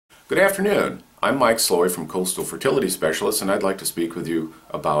Good afternoon. I'm Mike Slowey from Coastal Fertility Specialists, and I'd like to speak with you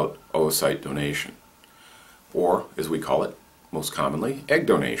about oocyte donation, or as we call it most commonly, egg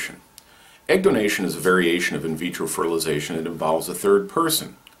donation. Egg donation is a variation of in vitro fertilization that involves a third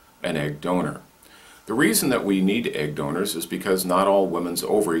person, an egg donor. The reason that we need egg donors is because not all women's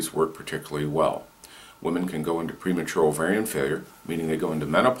ovaries work particularly well. Women can go into premature ovarian failure, meaning they go into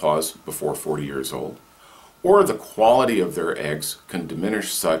menopause before 40 years old, or the quality of their eggs can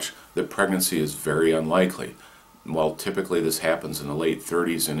diminish such that pregnancy is very unlikely. While typically this happens in the late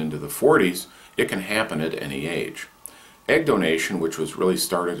 30s and into the 40s, it can happen at any age. Egg donation, which was really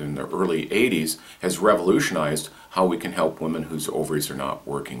started in the early 80s, has revolutionized how we can help women whose ovaries are not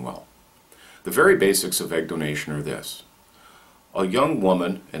working well. The very basics of egg donation are this. A young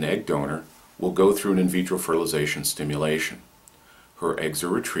woman, an egg donor, will go through an in vitro fertilization stimulation. Her eggs are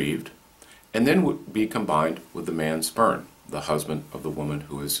retrieved and then would be combined with the man's sperm, the husband of the woman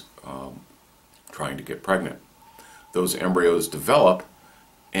who is trying to get pregnant. Those embryos develop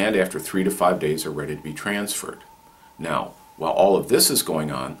and after 3 to 5 days are ready to be transferred. Now, while all of this is going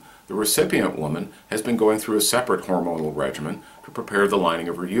on, the recipient woman has been going through a separate hormonal regimen to prepare the lining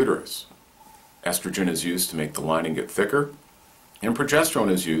of her uterus. Estrogen is used to make the lining get thicker, and progesterone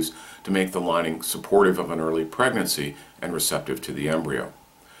is used to make the lining supportive of an early pregnancy and receptive to the embryo,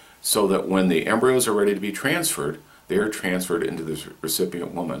 so that when the embryos are ready to be transferred, they are transferred into the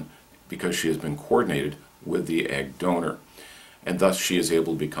recipient woman because she has been coordinated with the egg donor. And thus she is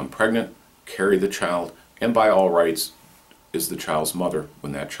able to become pregnant, carry the child, and by all rights is the child's mother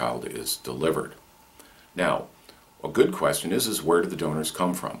when that child is delivered. Now, a good question is where do the donors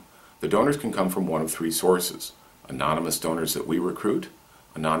come from? The donors can come from one of three sources: anonymous donors that we recruit,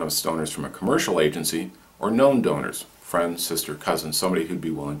 anonymous donors from a commercial agency, or known donors, friend, sister, cousin, somebody who'd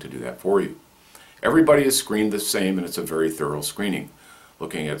be willing to do that for you. Everybody is screened the same, and it's a very thorough screening,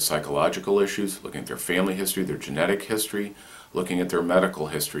 looking at psychological issues, looking at their family history, their genetic history, looking at their medical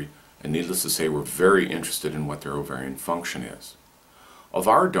history, and needless to say, we're very interested in what their ovarian function is. Of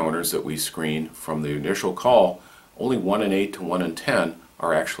our donors that we screen from the initial call, only 1 in 8 to 1 in 10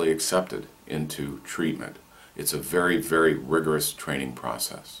 are actually accepted into treatment. It's a very, very rigorous training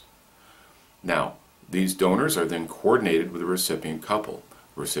process. Now, these donors are then coordinated with the recipient couple.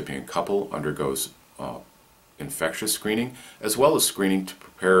 The recipient couple undergoes infectious screening as well as screening to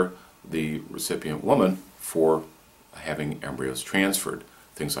prepare the recipient woman for having embryos transferred.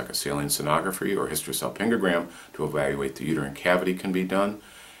 Things like a saline sonography or hysterosalpingogram to evaluate the uterine cavity can be done,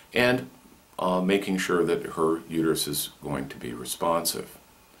 and making sure that her uterus is going to be responsive.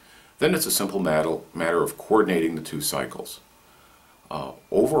 Then it's a simple matter of coordinating the two cycles.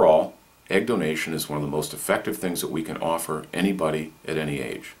 Overall, egg donation is one of the most effective things that we can offer anybody at any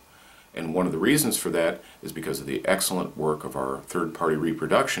age. And one of the reasons for that is because of the excellent work of our third-party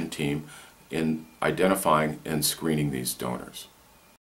reproduction team in identifying and screening these donors.